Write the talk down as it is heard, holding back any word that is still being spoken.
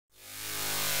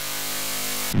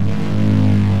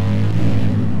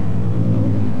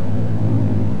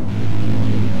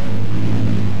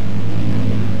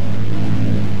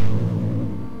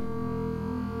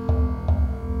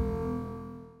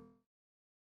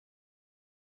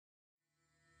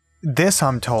This,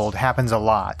 I'm told, happens a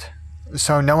lot,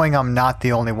 so knowing I'm not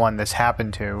the only one this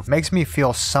happened to makes me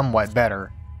feel somewhat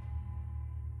better.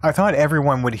 I thought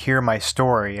everyone would hear my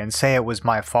story and say it was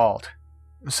my fault,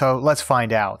 so let's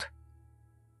find out.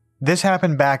 This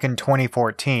happened back in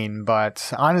 2014,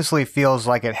 but honestly feels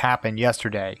like it happened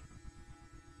yesterday.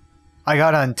 I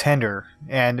got on Tinder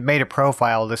and made a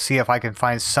profile to see if I could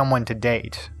find someone to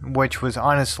date, which was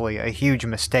honestly a huge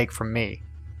mistake from me.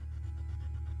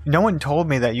 No one told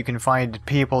me that you can find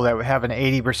people that would have an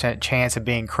 80% chance of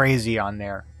being crazy on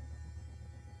there.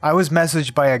 I was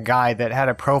messaged by a guy that had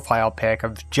a profile pic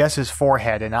of just his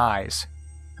forehead and eyes,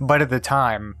 but at the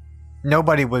time,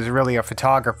 nobody was really a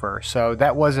photographer, so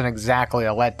that wasn't exactly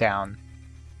a letdown.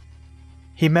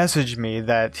 He messaged me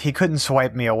that he couldn't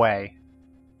swipe me away.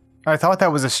 I thought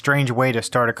that was a strange way to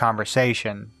start a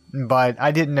conversation, but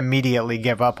I didn't immediately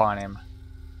give up on him.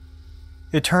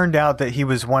 It turned out that he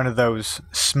was one of those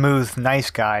smooth, nice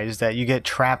guys that you get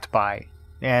trapped by,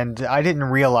 and I didn't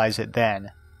realize it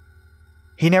then.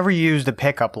 He never used a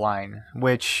pickup line,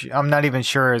 which I'm not even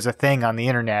sure is a thing on the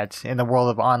internet in the world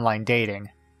of online dating.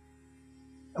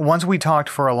 Once we talked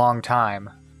for a long time.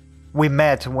 We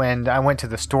met when I went to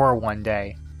the store one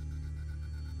day.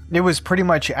 It was pretty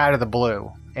much out of the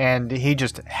blue, and he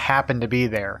just happened to be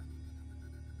there.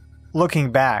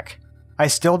 Looking back, I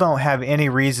still don't have any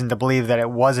reason to believe that it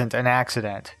wasn't an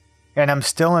accident, and I'm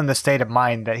still in the state of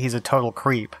mind that he's a total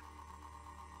creep.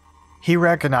 He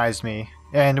recognized me,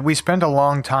 and we spent a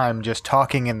long time just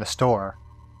talking in the store.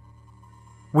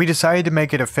 We decided to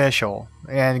make it official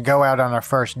and go out on our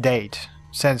first date,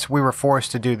 since we were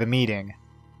forced to do the meeting.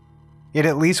 It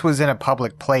at least was in a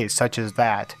public place such as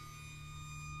that.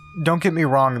 Don't get me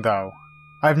wrong though,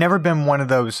 I've never been one of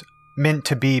those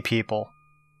meant-to-be people.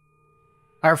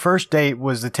 Our first date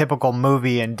was the typical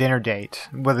movie and dinner date,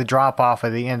 with a drop-off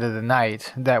at the end of the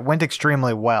night that went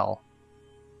extremely well.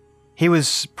 He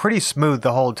was pretty smooth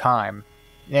the whole time,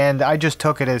 and I just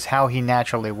took it as how he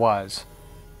naturally was.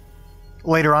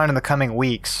 Later on in the coming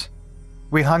weeks,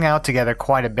 we hung out together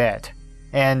quite a bit,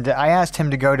 and I asked him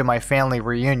to go to my family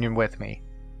reunion with me.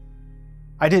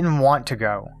 I didn't want to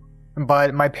go,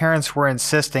 but my parents were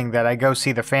insisting that I go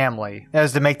see the family,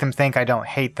 as to make them think I don't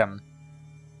hate them.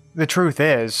 The truth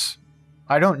is,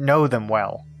 I don't know them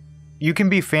well. You can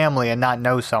be family and not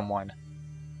know someone.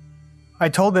 I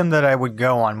told them that I would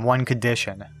go on one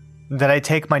condition, that I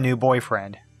take my new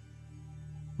boyfriend.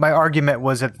 My argument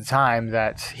was at the time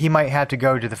that he might have to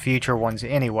go to the future ones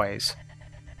anyways.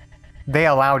 They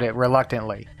allowed it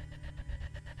reluctantly.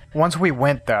 Once we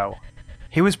went though,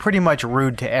 he was pretty much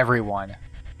rude to everyone.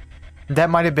 That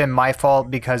might have been my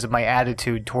fault because of my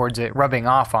attitude towards it rubbing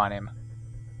off on him.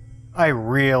 I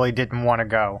really didn't want to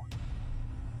go.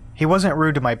 He wasn't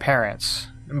rude to my parents,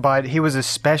 but he was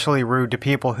especially rude to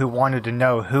people who wanted to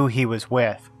know who he was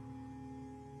with.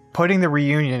 Putting the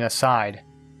reunion aside,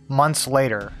 months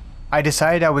later, I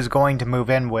decided I was going to move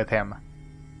in with him.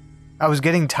 I was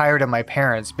getting tired of my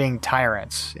parents being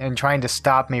tyrants and trying to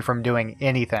stop me from doing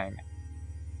anything.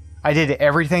 I did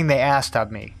everything they asked of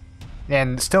me,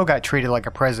 and still got treated like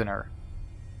a prisoner.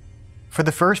 For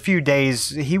the first few days,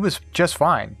 he was just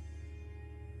fine.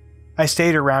 I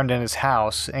stayed around in his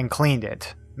house and cleaned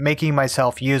it, making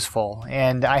myself useful,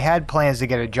 and I had plans to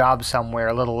get a job somewhere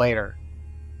a little later.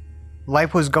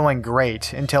 Life was going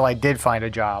great until I did find a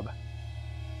job.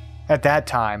 At that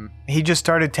time, he just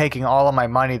started taking all of my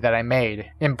money that I made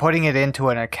and putting it into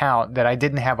an account that I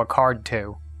didn't have a card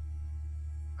to.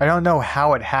 I don't know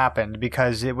how it happened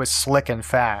because it was slick and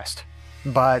fast,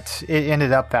 but it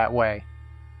ended up that way.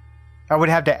 I would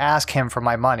have to ask him for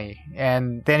my money,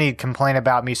 and then he'd complain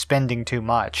about me spending too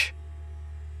much.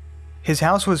 His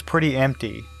house was pretty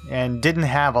empty and didn't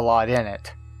have a lot in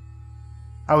it.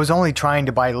 I was only trying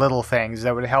to buy little things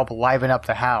that would help liven up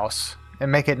the house and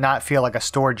make it not feel like a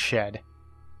storage shed.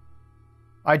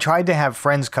 I tried to have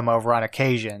friends come over on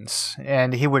occasions,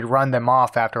 and he would run them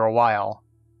off after a while.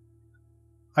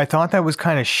 I thought that was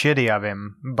kind of shitty of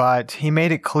him, but he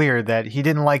made it clear that he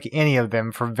didn't like any of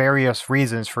them for various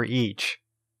reasons for each.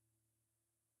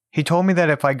 He told me that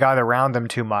if I got around them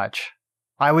too much,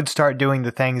 I would start doing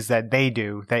the things that they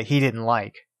do that he didn't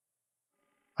like.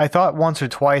 I thought once or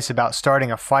twice about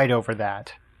starting a fight over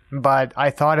that, but I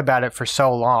thought about it for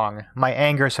so long, my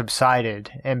anger subsided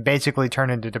and basically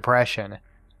turned into depression.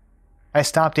 I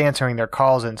stopped answering their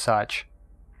calls and such.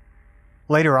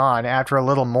 Later on, after a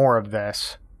little more of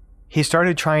this, he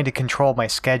started trying to control my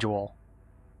schedule.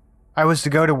 I was to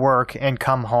go to work and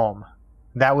come home.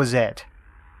 That was it.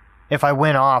 If I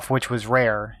went off, which was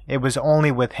rare, it was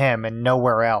only with him and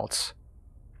nowhere else.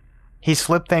 He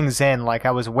slipped things in like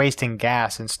I was wasting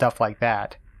gas and stuff like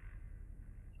that.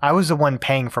 I was the one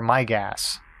paying for my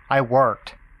gas. I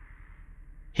worked.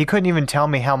 He couldn't even tell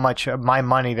me how much of my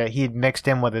money that he'd mixed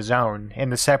in with his own in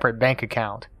the separate bank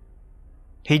account.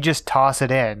 He'd just toss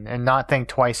it in and not think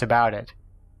twice about it.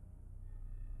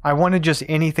 I wanted just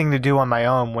anything to do on my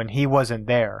own when he wasn't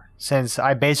there, since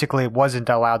I basically wasn't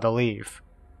allowed to leave.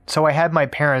 So I had my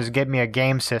parents get me a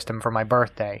game system for my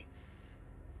birthday.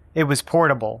 It was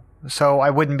portable, so I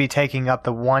wouldn't be taking up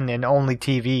the one and only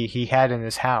TV he had in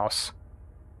his house.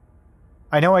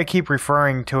 I know I keep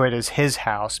referring to it as his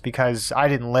house because I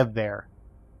didn't live there.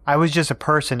 I was just a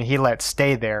person he let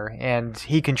stay there, and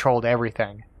he controlled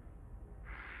everything.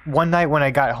 One night when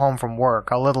I got home from work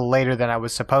a little later than I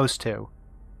was supposed to,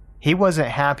 he wasn't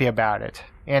happy about it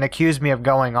and accused me of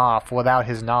going off without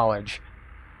his knowledge.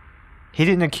 He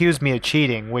didn't accuse me of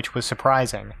cheating, which was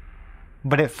surprising,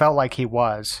 but it felt like he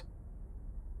was.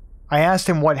 I asked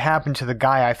him what happened to the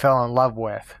guy I fell in love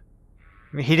with.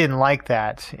 He didn't like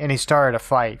that, and he started a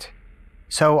fight,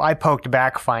 so I poked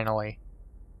back finally.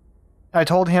 I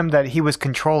told him that he was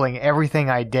controlling everything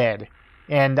I did,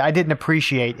 and I didn't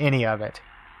appreciate any of it.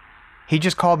 He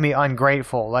just called me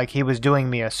ungrateful, like he was doing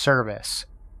me a service.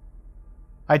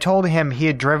 I told him he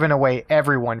had driven away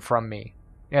everyone from me,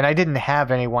 and I didn't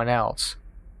have anyone else.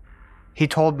 He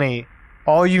told me,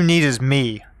 "All you need is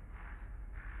me."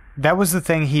 That was the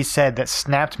thing he said that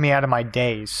snapped me out of my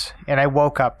daze, and I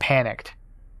woke up panicked.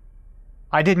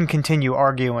 I didn't continue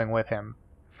arguing with him.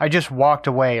 I just walked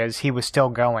away as he was still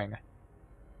going.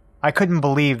 I couldn't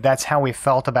believe that's how he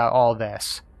felt about all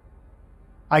this.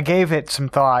 I gave it some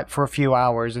thought for a few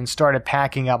hours and started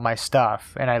packing up my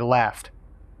stuff, and I left.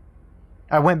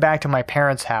 I went back to my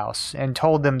parents' house and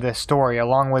told them this story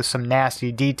along with some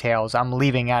nasty details I'm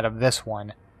leaving out of this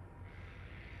one.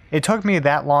 It took me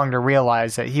that long to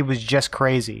realize that he was just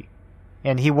crazy,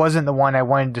 and he wasn't the one I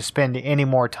wanted to spend any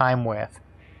more time with.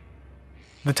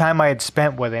 The time I had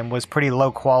spent with him was pretty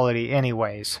low quality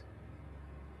anyways.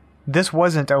 This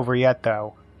wasn't over yet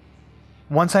though.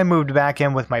 Once I moved back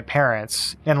in with my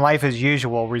parents, and life as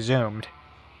usual resumed,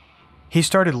 he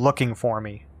started looking for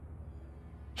me.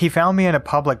 He found me in a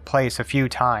public place a few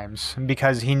times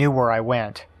because he knew where I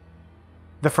went.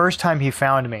 The first time he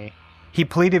found me, he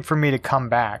pleaded for me to come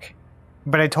back,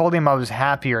 but I told him I was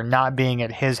happier not being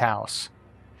at his house.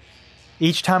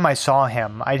 Each time I saw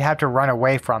him, I'd have to run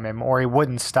away from him or he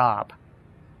wouldn't stop.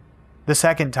 The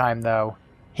second time, though,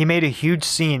 he made a huge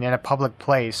scene in a public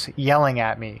place yelling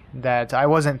at me that I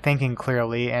wasn't thinking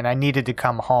clearly and I needed to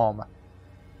come home.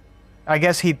 I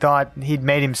guess he thought he'd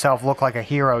made himself look like a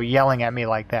hero yelling at me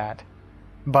like that,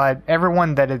 but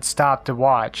everyone that had stopped to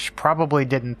watch probably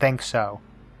didn't think so.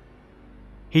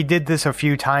 He did this a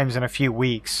few times in a few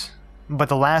weeks, but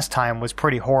the last time was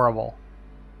pretty horrible.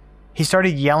 He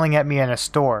started yelling at me in a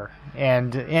store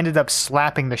and ended up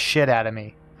slapping the shit out of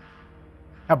me.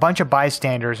 A bunch of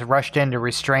bystanders rushed in to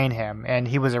restrain him and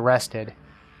he was arrested.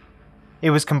 It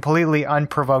was completely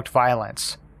unprovoked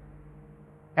violence.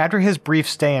 After his brief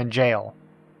stay in jail,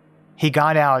 he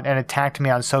got out and attacked me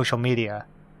on social media.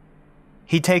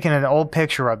 He'd taken an old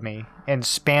picture of me and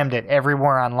spammed it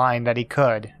everywhere online that he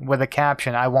could with a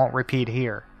caption I won't repeat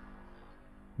here.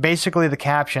 Basically, the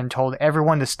caption told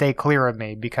everyone to stay clear of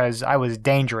me because I was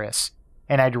dangerous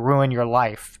and I'd ruin your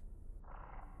life.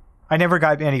 I never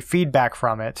got any feedback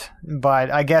from it, but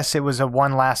I guess it was a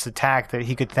one last attack that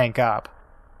he could think up.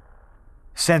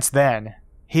 Since then,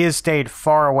 he has stayed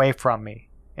far away from me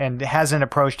and hasn't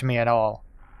approached me at all.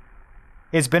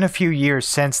 It's been a few years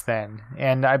since then,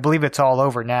 and I believe it's all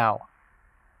over now.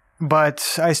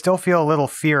 But I still feel a little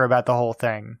fear about the whole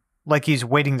thing, like he's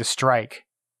waiting to strike.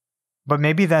 But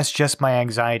maybe that's just my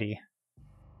anxiety.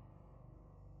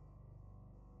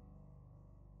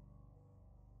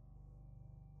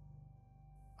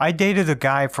 I dated a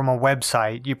guy from a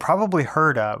website you probably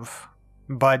heard of,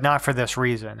 but not for this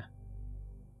reason.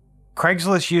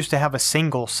 Craigslist used to have a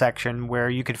singles section where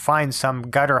you could find some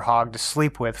gutter hog to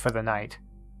sleep with for the night.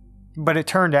 But it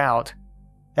turned out,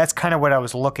 that's kind of what I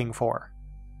was looking for.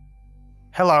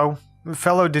 Hello,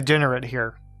 fellow degenerate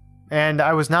here, and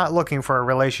I was not looking for a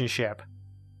relationship.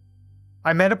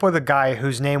 I met up with a guy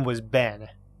whose name was Ben.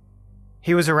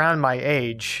 He was around my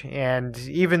age, and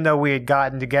even though we had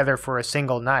gotten together for a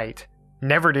single night,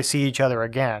 never to see each other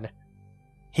again,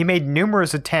 he made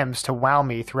numerous attempts to wow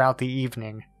me throughout the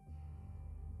evening.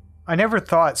 I never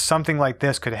thought something like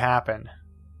this could happen,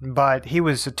 but he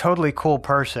was a totally cool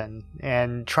person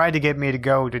and tried to get me to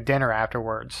go to dinner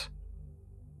afterwards.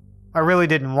 I really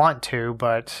didn't want to,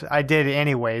 but I did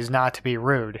anyways not to be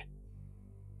rude.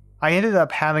 I ended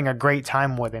up having a great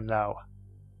time with him though.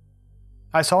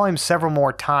 I saw him several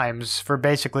more times for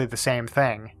basically the same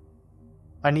thing.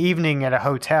 an evening at a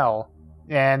hotel,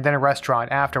 and then a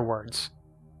restaurant afterwards.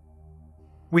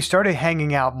 We started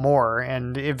hanging out more,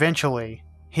 and eventually,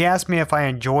 he asked me if I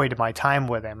enjoyed my time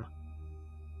with him.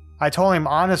 I told him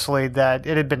honestly that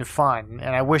it had been fun,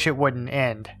 and I wish it wouldn't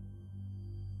end.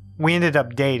 We ended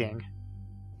up dating.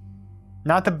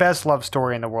 Not the best love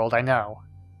story in the world, I know.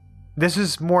 This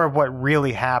is more of what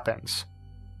really happens.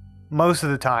 Most of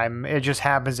the time, it just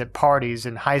happens at parties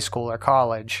in high school or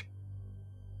college.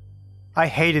 I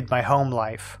hated my home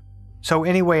life, so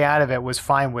any way out of it was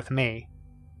fine with me.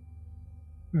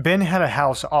 Ben had a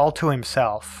house all to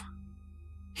himself.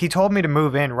 He told me to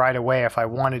move in right away if I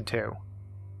wanted to.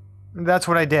 That's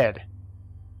what I did.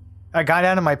 I got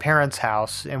out of my parents'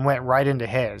 house and went right into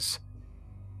his.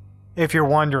 If you're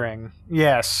wondering,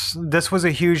 yes, this was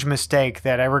a huge mistake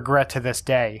that I regret to this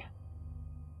day.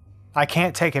 I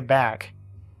can't take it back,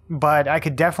 but I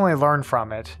could definitely learn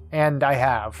from it, and I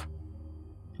have.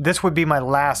 This would be my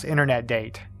last internet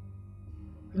date.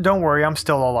 Don't worry, I'm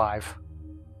still alive.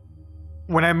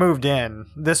 When I moved in,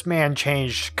 this man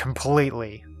changed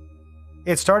completely.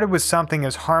 It started with something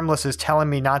as harmless as telling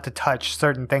me not to touch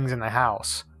certain things in the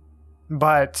house,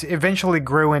 but eventually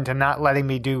grew into not letting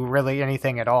me do really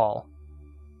anything at all.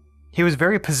 He was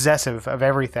very possessive of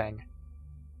everything.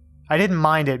 I didn't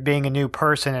mind it being a new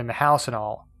person in the house and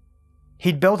all.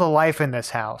 He'd built a life in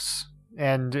this house,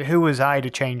 and who was I to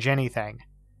change anything?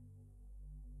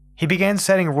 He began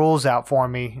setting rules out for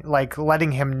me, like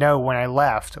letting him know when I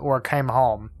left or came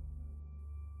home.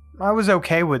 I was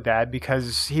okay with that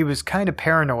because he was kind of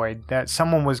paranoid that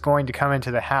someone was going to come into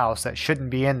the house that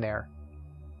shouldn't be in there.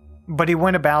 But he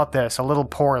went about this a little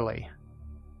poorly.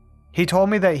 He told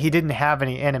me that he didn't have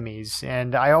any enemies,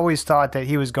 and I always thought that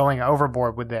he was going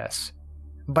overboard with this,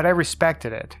 but I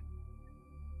respected it.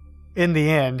 In the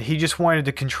end, he just wanted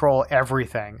to control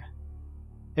everything.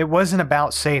 It wasn't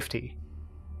about safety.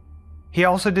 He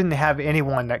also didn't have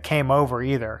anyone that came over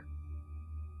either.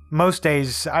 Most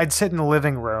days, I'd sit in the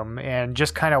living room and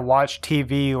just kind of watch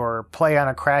TV or play on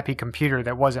a crappy computer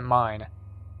that wasn't mine.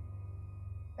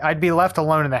 I'd be left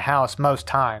alone in the house most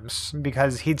times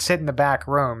because he'd sit in the back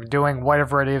room doing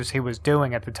whatever it is he was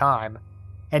doing at the time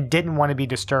and didn't want to be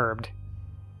disturbed.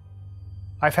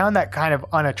 I found that kind of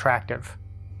unattractive,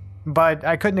 but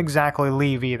I couldn't exactly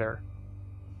leave either.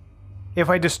 If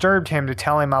I disturbed him to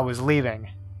tell him I was leaving,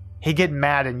 he'd get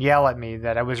mad and yell at me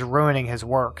that I was ruining his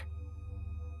work.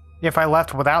 If I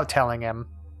left without telling him,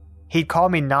 he'd call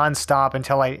me non-stop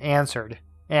until I answered,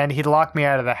 and he'd lock me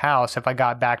out of the house if I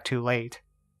got back too late.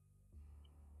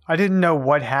 I didn't know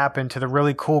what happened to the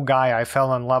really cool guy I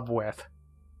fell in love with.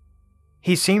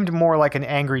 He seemed more like an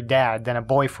angry dad than a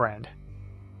boyfriend.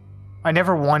 I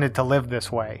never wanted to live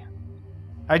this way.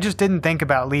 I just didn't think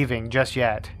about leaving just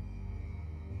yet.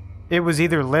 It was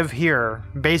either live here,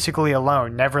 basically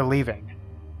alone, never leaving,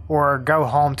 or go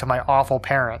home to my awful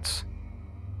parents.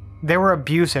 They were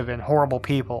abusive and horrible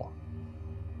people.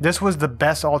 This was the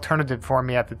best alternative for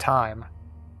me at the time.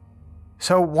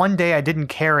 So one day I didn't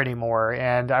care anymore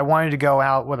and I wanted to go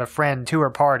out with a friend to her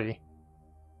party.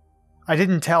 I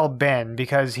didn't tell Ben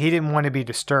because he didn't want to be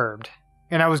disturbed,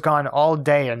 and I was gone all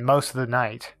day and most of the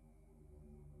night.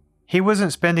 He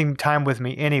wasn't spending time with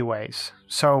me anyways,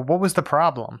 so what was the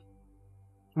problem?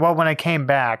 Well, when I came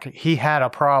back, he had a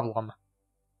problem.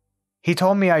 He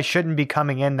told me I shouldn't be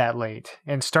coming in that late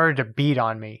and started to beat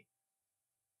on me.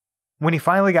 When he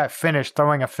finally got finished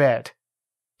throwing a fit,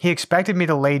 he expected me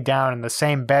to lay down in the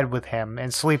same bed with him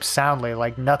and sleep soundly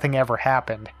like nothing ever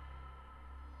happened.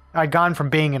 I'd gone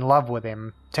from being in love with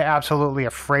him to absolutely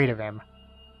afraid of him.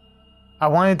 I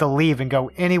wanted to leave and go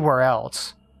anywhere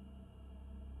else.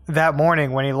 That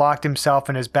morning when he locked himself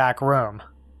in his back room,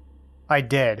 I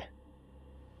did.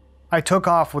 I took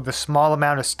off with the small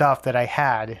amount of stuff that I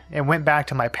had and went back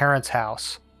to my parents'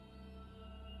 house.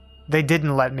 They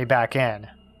didn't let me back in.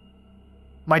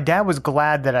 My dad was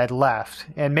glad that I'd left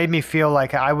and made me feel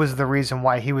like I was the reason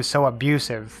why he was so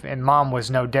abusive and Mom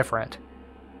was no different.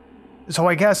 So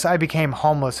I guess I became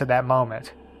homeless at that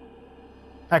moment.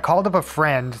 I called up a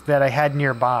friend that I had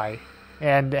nearby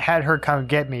and had her come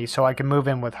get me so I could move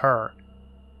in with her.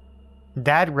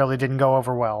 That really didn't go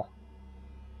over well.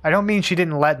 I don't mean she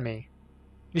didn't let me.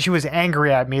 She was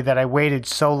angry at me that I waited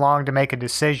so long to make a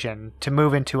decision to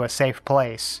move into a safe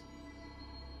place.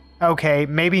 Okay,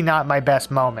 maybe not my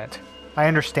best moment. I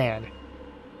understand.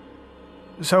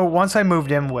 So once I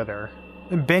moved in with her,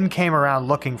 Ben came around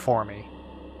looking for me.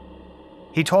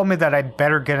 He told me that I'd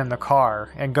better get in the car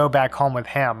and go back home with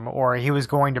him or he was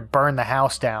going to burn the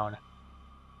house down.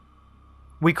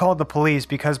 We called the police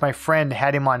because my friend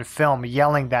had him on film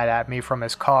yelling that at me from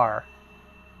his car.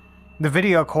 The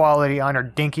video quality on her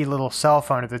dinky little cell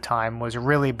phone at the time was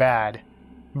really bad,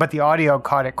 but the audio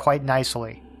caught it quite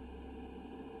nicely.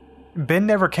 Ben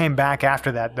never came back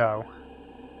after that, though.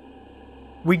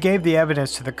 We gave the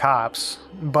evidence to the cops,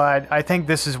 but I think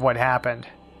this is what happened.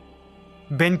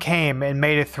 Ben came and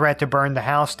made a threat to burn the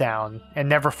house down and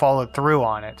never followed through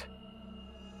on it.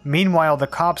 Meanwhile, the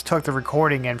cops took the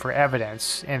recording in for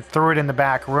evidence and threw it in the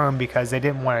back room because they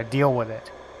didn't want to deal with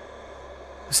it.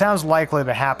 Sounds likely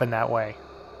to happen that way.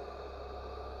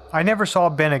 I never saw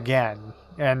Ben again,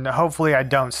 and hopefully I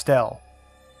don't still.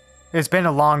 It's been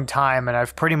a long time and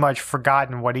I've pretty much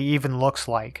forgotten what he even looks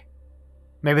like.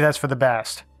 Maybe that's for the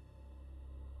best.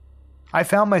 I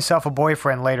found myself a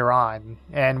boyfriend later on,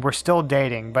 and we're still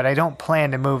dating, but I don't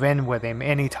plan to move in with him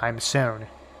anytime soon.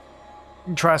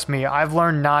 Trust me, I've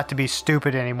learned not to be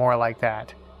stupid anymore like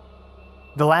that.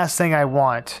 The last thing I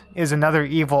want is another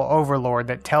evil overlord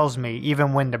that tells me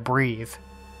even when to breathe.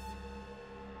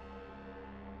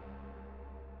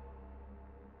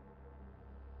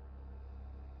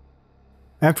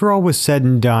 After all was said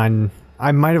and done,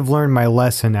 I might have learned my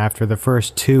lesson after the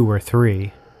first 2 or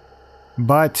 3.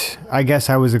 But I guess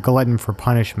I was a glutton for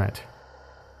punishment.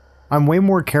 I'm way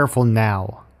more careful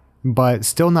now, but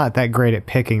still not that great at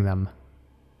picking them.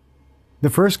 The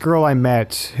first girl I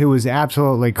met who was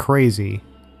absolutely crazy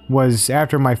was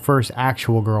after my first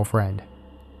actual girlfriend.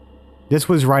 This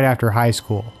was right after high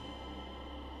school.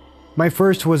 My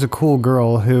first was a cool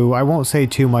girl who I won't say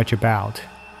too much about.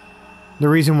 The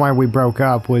reason why we broke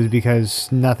up was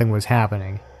because nothing was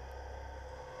happening.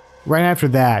 Right after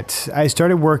that, I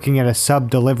started working at a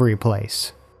sub-delivery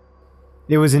place.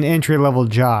 It was an entry-level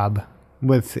job,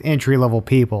 with entry-level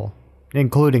people,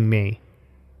 including me.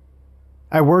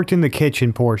 I worked in the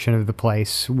kitchen portion of the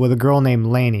place with a girl named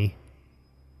Lainey.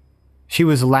 She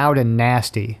was loud and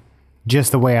nasty,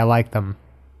 just the way I liked them.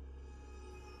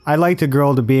 I liked a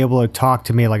girl to be able to talk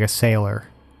to me like a sailor.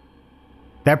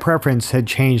 That preference had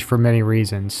changed for many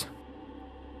reasons.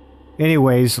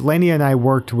 Anyways, Lainey and I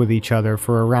worked with each other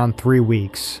for around 3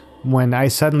 weeks, when I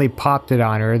suddenly popped it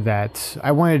on her that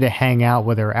I wanted to hang out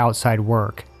with her outside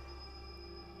work.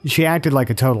 She acted like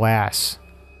a total ass,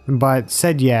 but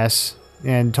said yes,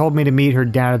 and told me to meet her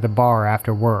down at the bar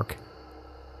after work.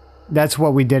 That's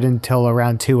what we did until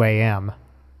around 2 a.m.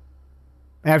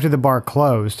 After the bar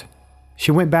closed,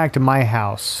 she went back to my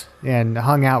house and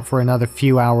hung out for another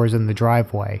few hours in the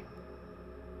driveway.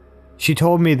 She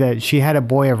told me that she had a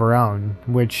boy of her own,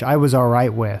 which I was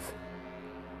alright with.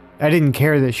 I didn't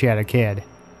care that she had a kid.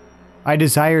 I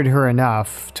desired her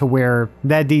enough to where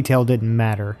that detail didn't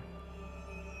matter.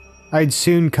 I'd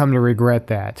soon come to regret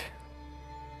that.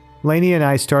 Lainey and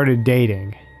I started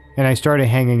dating, and I started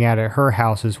hanging out at her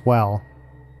house as well.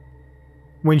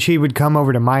 When she would come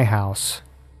over to my house,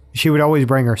 she would always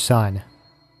bring her son.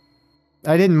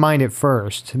 I didn't mind at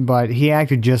first, but he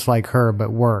acted just like her,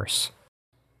 but worse.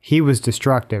 He was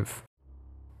destructive.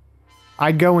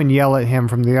 I'd go and yell at him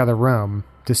from the other room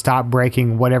to stop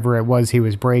breaking whatever it was he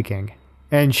was breaking,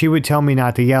 and she would tell me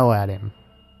not to yell at him.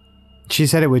 She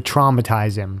said it would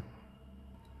traumatize him.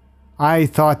 I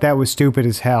thought that was stupid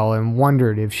as hell and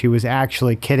wondered if she was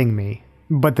actually kidding me,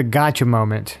 but the gotcha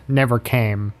moment never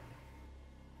came.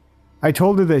 I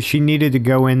told her that she needed to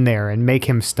go in there and make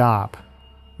him stop,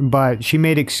 but she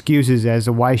made excuses as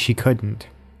to why she couldn't.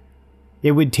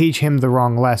 It would teach him the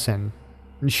wrong lesson.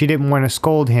 She didn't want to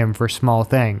scold him for small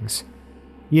things.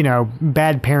 You know,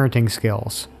 bad parenting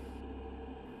skills.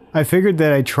 I figured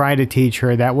that I'd try to teach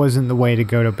her that wasn't the way to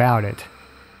go about it.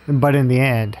 But in the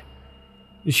end,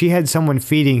 she had someone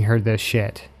feeding her this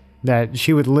shit that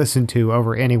she would listen to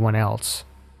over anyone else.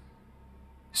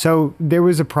 So there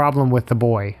was a problem with the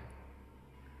boy.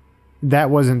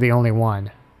 That wasn't the only one.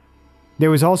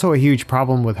 There was also a huge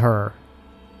problem with her.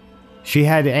 She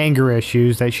had anger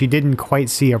issues that she didn't quite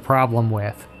see a problem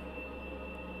with.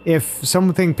 If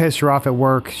something pissed her off at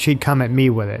work, she'd come at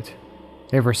me with it.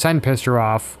 If her son pissed her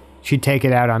off, she'd take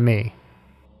it out on me.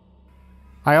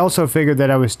 I also figured that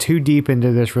I was too deep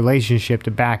into this relationship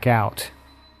to back out,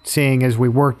 seeing as we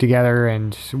worked together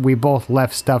and we both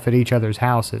left stuff at each other's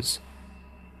houses.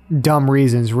 Dumb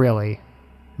reasons, really.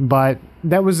 But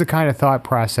that was the kind of thought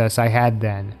process I had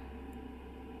then.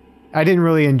 I didn't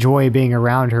really enjoy being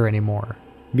around her anymore,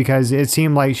 because it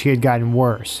seemed like she had gotten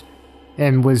worse,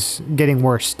 and was getting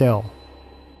worse still.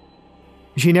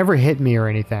 She never hit me or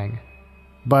anything,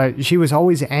 but she was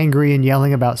always angry and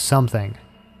yelling about something.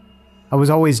 I was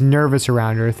always nervous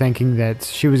around her, thinking that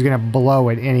she was going to blow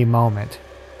at any moment.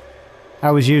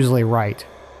 I was usually right.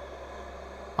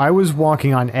 I was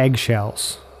walking on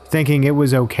eggshells, thinking it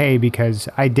was okay because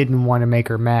I didn't want to make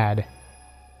her mad.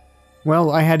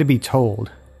 Well, I had to be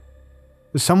told.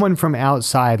 Someone from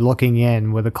outside looking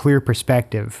in with a clear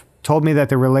perspective told me that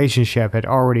the relationship had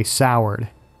already soured,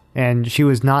 and she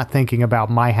was not thinking about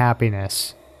my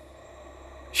happiness.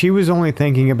 She was only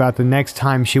thinking about the next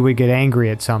time she would get angry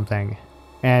at something,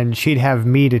 and she'd have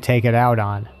me to take it out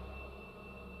on.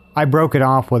 I broke it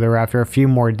off with her after a few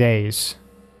more days.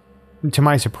 To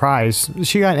my surprise,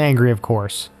 she got angry, of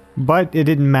course, but it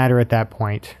didn't matter at that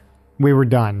point. We were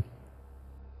done.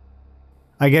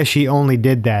 I guess she only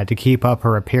did that to keep up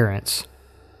her appearance.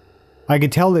 I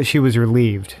could tell that she was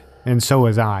relieved, and so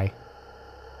was I.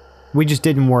 We just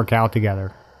didn't work out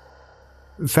together.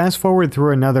 Fast forward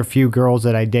through another few girls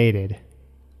that I dated.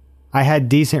 I had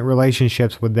decent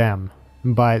relationships with them,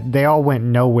 but they all went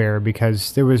nowhere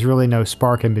because there was really no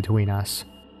spark in between us.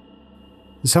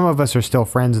 Some of us are still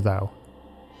friends though.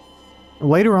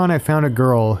 Later on I found a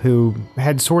girl who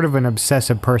had sort of an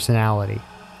obsessive personality.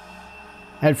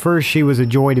 At first she was a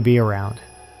joy to be around.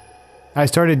 I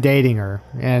started dating her,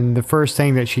 and the first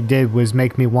thing that she did was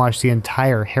make me watch the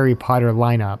entire Harry Potter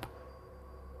lineup.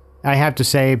 I have to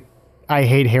say, I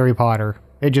hate Harry Potter.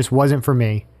 It just wasn't for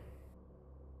me.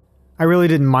 I really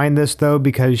didn't mind this though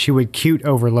because she would cute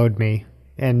overload me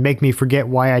and make me forget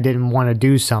why I didn't want to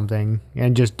do something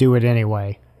and just do it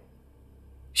anyway.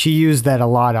 She used that a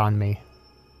lot on me.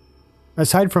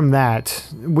 Aside from that,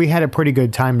 we had a pretty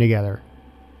good time together.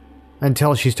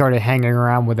 Until she started hanging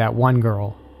around with that one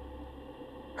girl.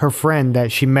 Her friend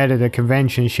that she met at a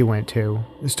convention she went to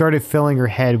started filling her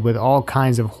head with all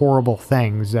kinds of horrible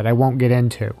things that I won't get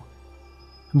into.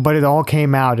 But it all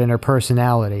came out in her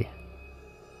personality.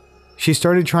 She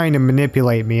started trying to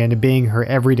manipulate me into being her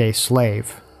everyday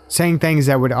slave, saying things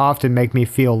that would often make me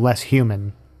feel less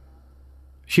human.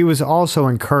 She was also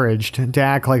encouraged to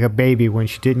act like a baby when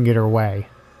she didn't get her way.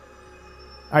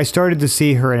 I started to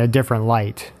see her in a different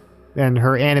light, and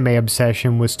her anime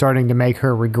obsession was starting to make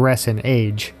her regress in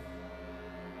age.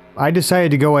 I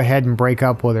decided to go ahead and break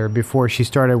up with her before she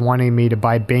started wanting me to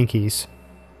buy binkies.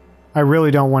 I really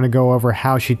don't want to go over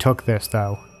how she took this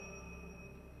though.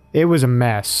 It was a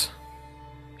mess.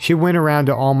 She went around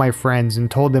to all my friends and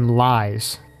told them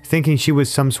lies, thinking she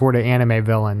was some sort of anime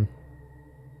villain.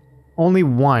 Only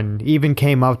one even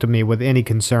came up to me with any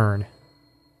concern.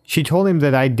 She told him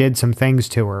that I did some things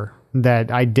to her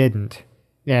that I didn't,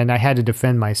 and I had to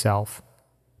defend myself.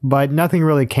 But nothing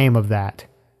really came of that.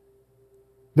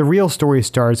 The real story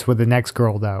starts with the next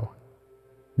girl though.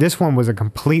 This one was a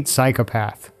complete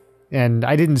psychopath, and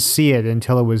I didn't see it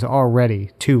until it was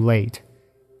already too late.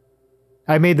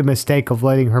 I made the mistake of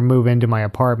letting her move into my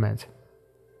apartment.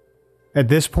 At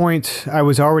this point, I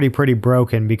was already pretty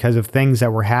broken because of things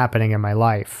that were happening in my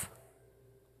life.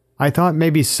 I thought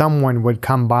maybe someone would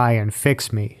come by and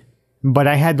fix me, but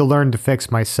I had to learn to fix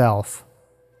myself.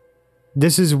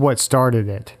 This is what started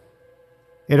it.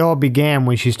 It all began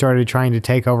when she started trying to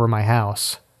take over my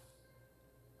house.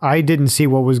 I didn't see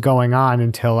what was going on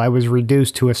until I was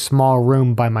reduced to a small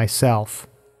room by myself,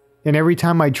 and every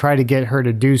time I tried to get her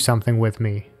to do something with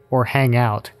me, or hang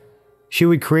out, she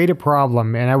would create a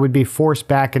problem and I would be forced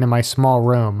back into my small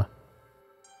room.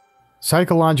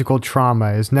 Psychological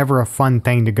trauma is never a fun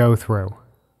thing to go through.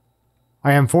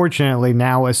 I unfortunately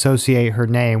now associate her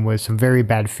name with some very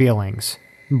bad feelings,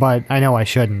 but I know I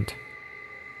shouldn't.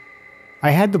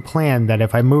 I had the plan that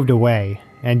if I moved away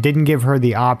and didn't give her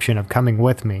the option of coming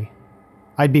with me,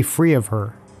 I'd be free of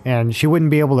her and she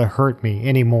wouldn't be able to hurt me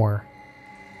anymore.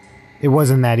 It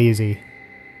wasn't that easy.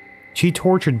 She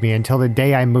tortured me until the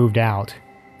day I moved out,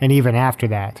 and even after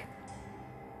that.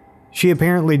 She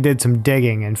apparently did some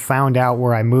digging and found out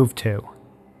where I moved to.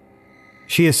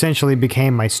 She essentially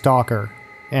became my stalker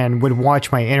and would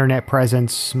watch my internet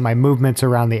presence, my movements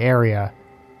around the area,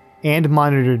 and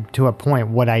monitored to a point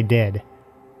what I did.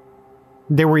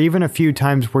 There were even a few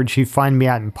times where she'd find me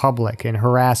out in public and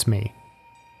harass me.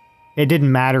 It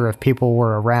didn't matter if people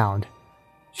were around.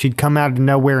 She'd come out of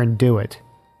nowhere and do it.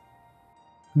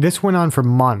 This went on for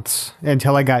months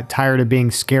until I got tired of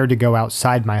being scared to go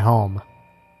outside my home.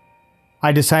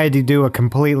 I decided to do a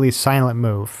completely silent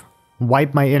move,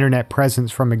 wipe my internet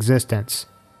presence from existence,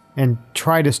 and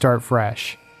try to start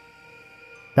fresh.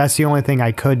 That's the only thing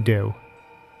I could do.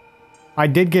 I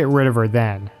did get rid of her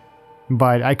then,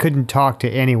 but I couldn't talk to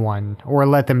anyone or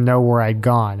let them know where I'd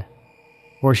gone,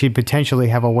 or she'd potentially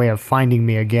have a way of finding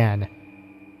me again.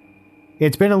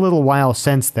 It's been a little while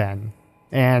since then,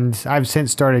 and I've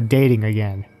since started dating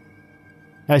again.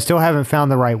 I still haven't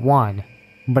found the right one,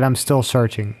 but I'm still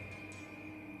searching.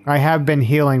 I have been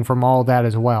healing from all that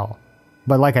as well,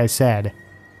 but like I said,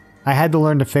 I had to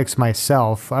learn to fix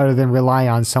myself other than rely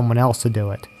on someone else to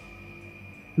do it.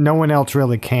 No one else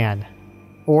really can,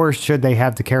 or should they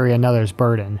have to carry another's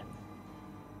burden.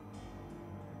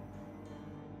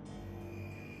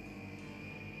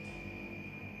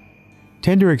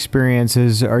 Tinder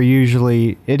experiences are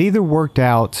usually it either worked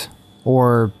out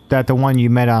or that the one you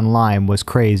met online was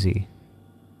crazy.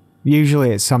 Usually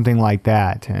it's something like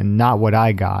that, and not what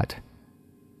I got.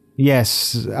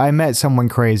 Yes, I met someone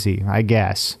crazy, I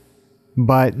guess,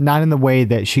 but not in the way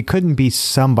that she couldn't be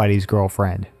somebody's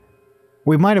girlfriend.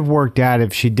 We might have worked out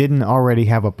if she didn't already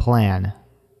have a plan,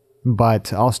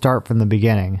 but I'll start from the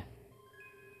beginning.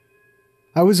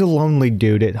 I was a lonely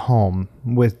dude at home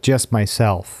with just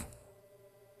myself.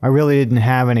 I really didn't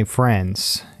have any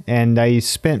friends, and I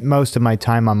spent most of my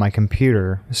time on my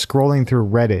computer scrolling through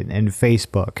Reddit and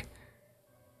Facebook.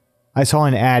 I saw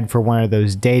an ad for one of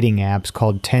those dating apps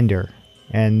called Tinder,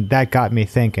 and that got me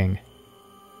thinking.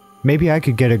 Maybe I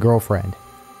could get a girlfriend.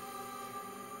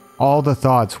 All the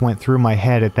thoughts went through my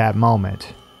head at that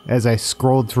moment, as I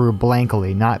scrolled through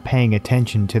blankly, not paying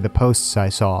attention to the posts I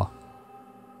saw.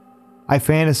 I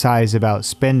fantasized about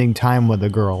spending time with a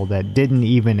girl that didn't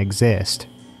even exist.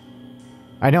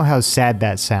 I know how sad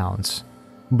that sounds,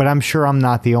 but I'm sure I'm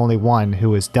not the only one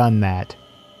who has done that.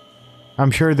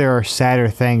 I'm sure there are sadder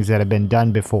things that have been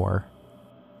done before.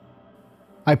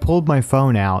 I pulled my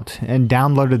phone out and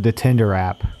downloaded the Tinder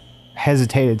app,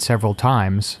 hesitated several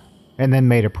times, and then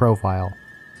made a profile.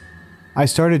 I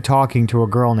started talking to a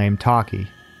girl named Taki.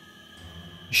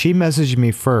 She messaged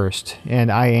me first,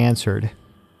 and I answered.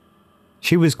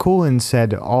 She was cool and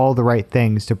said all the right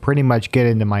things to pretty much get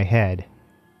into my head.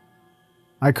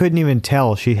 I couldn't even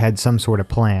tell she had some sort of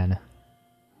plan.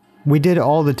 We did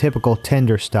all the typical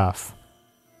Tinder stuff.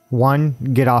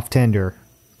 1. Get off Tinder.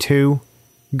 2.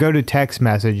 Go to text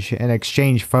message and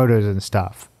exchange photos and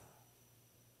stuff.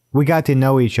 We got to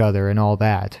know each other and all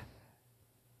that.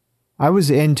 I was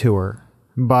into her,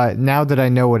 but now that I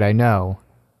know what I know,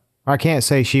 I can't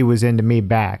say she was into me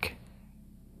back.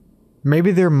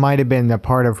 Maybe there might have been a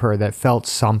part of her that felt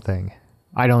something.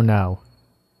 I don't know.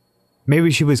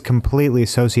 Maybe she was completely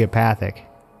sociopathic.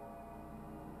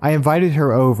 I invited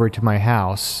her over to my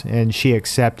house, and she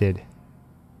accepted.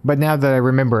 But now that I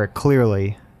remember it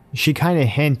clearly, she kinda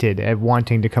hinted at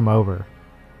wanting to come over.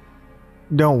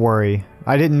 Don't worry,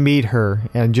 I didn't meet her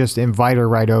and just invite her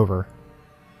right over.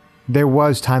 There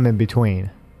was time in between.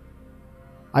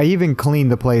 I even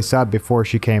cleaned the place up before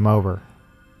she came over.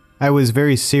 I was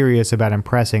very serious about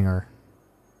impressing her.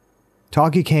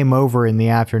 Taki came over in the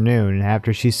afternoon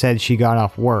after she said she got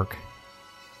off work.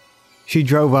 She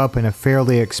drove up in a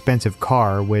fairly expensive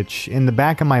car, which, in the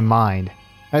back of my mind,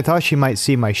 I thought she might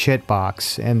see my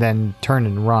shitbox and then turn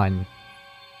and run.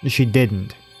 She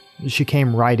didn't. She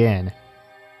came right in.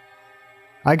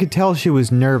 I could tell she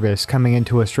was nervous coming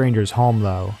into a stranger's home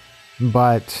though,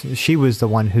 but she was the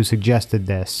one who suggested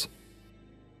this.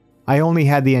 I only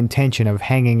had the intention of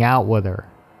hanging out with her,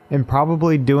 and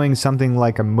probably doing something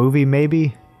like a movie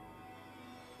maybe?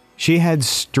 She had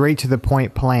straight to the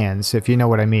point plans, if you know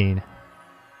what I mean.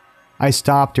 I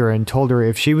stopped her and told her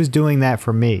if she was doing that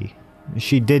for me,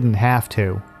 she didn't have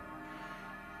to.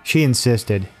 She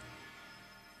insisted.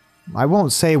 I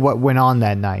won't say what went on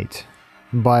that night,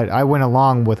 but I went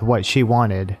along with what she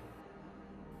wanted.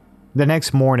 The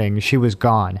next morning, she was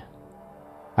gone.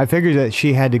 I figured that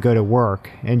she had to go to work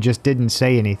and just didn't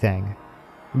say anything,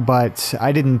 but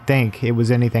I didn't think it was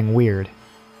anything weird.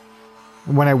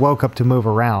 When I woke up to move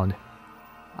around,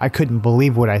 I couldn't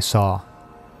believe what I saw.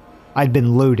 I'd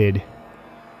been looted.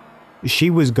 She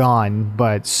was gone,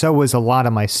 but so was a lot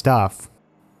of my stuff.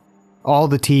 All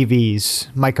the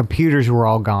TVs, my computers were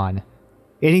all gone.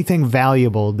 Anything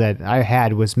valuable that I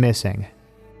had was missing.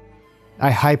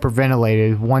 I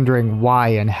hyperventilated, wondering why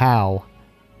and how.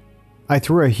 I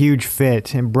threw a huge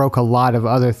fit and broke a lot of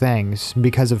other things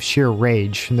because of sheer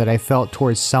rage that I felt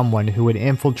towards someone who would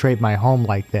infiltrate my home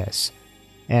like this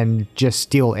and just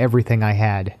steal everything I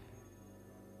had.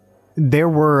 There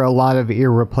were a lot of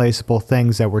irreplaceable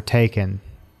things that were taken,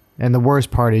 and the worst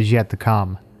part is yet to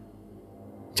come.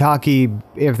 Taki,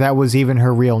 if that was even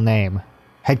her real name,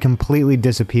 had completely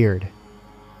disappeared.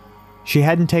 She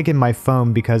hadn't taken my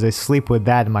phone because I sleep with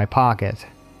that in my pocket.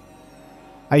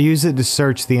 I used it to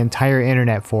search the entire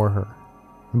internet for her,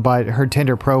 but her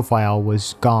Tinder profile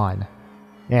was gone,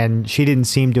 and she didn't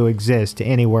seem to exist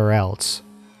anywhere else.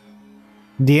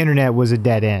 The internet was a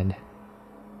dead end.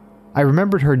 I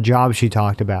remembered her job she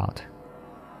talked about.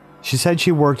 She said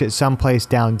she worked at some place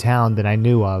downtown that I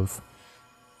knew of.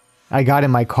 I got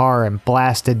in my car and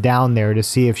blasted down there to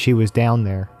see if she was down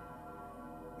there.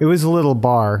 It was a little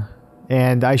bar,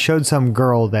 and I showed some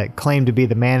girl that claimed to be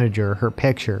the manager her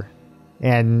picture,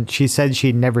 and she said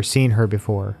she'd never seen her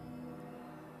before.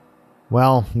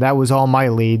 Well, that was all my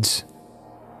leads.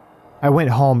 I went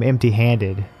home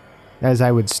empty-handed, as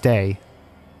I would stay.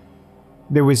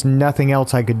 There was nothing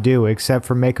else I could do except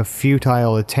for make a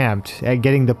futile attempt at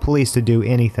getting the police to do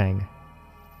anything.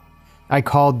 I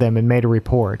called them and made a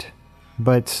report,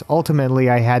 but ultimately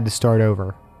I had to start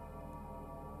over.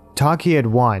 Taki had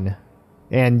won,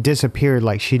 and disappeared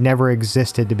like she never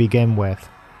existed to begin with.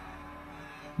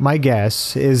 My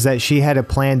guess is that she had a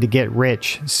plan to get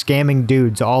rich, scamming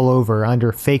dudes all over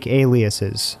under fake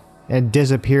aliases, and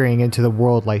disappearing into the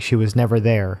world like she was never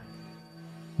there.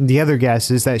 The other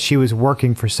guess is that she was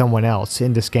working for someone else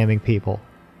into scamming people.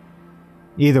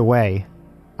 Either way,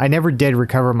 I never did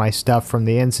recover my stuff from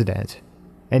the incident,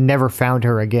 and never found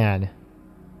her again.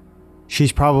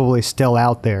 She's probably still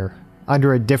out there,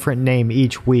 under a different name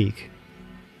each week,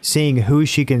 seeing who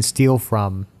she can steal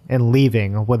from and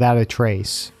leaving without a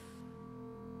trace.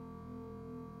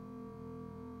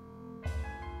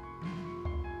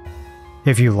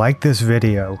 If you like this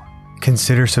video,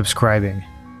 consider subscribing.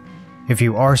 If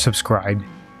you are subscribed,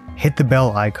 hit the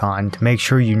bell icon to make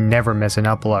sure you never miss an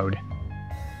upload.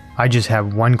 I just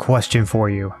have one question for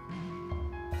you.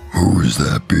 Who is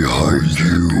that behind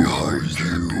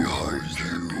you?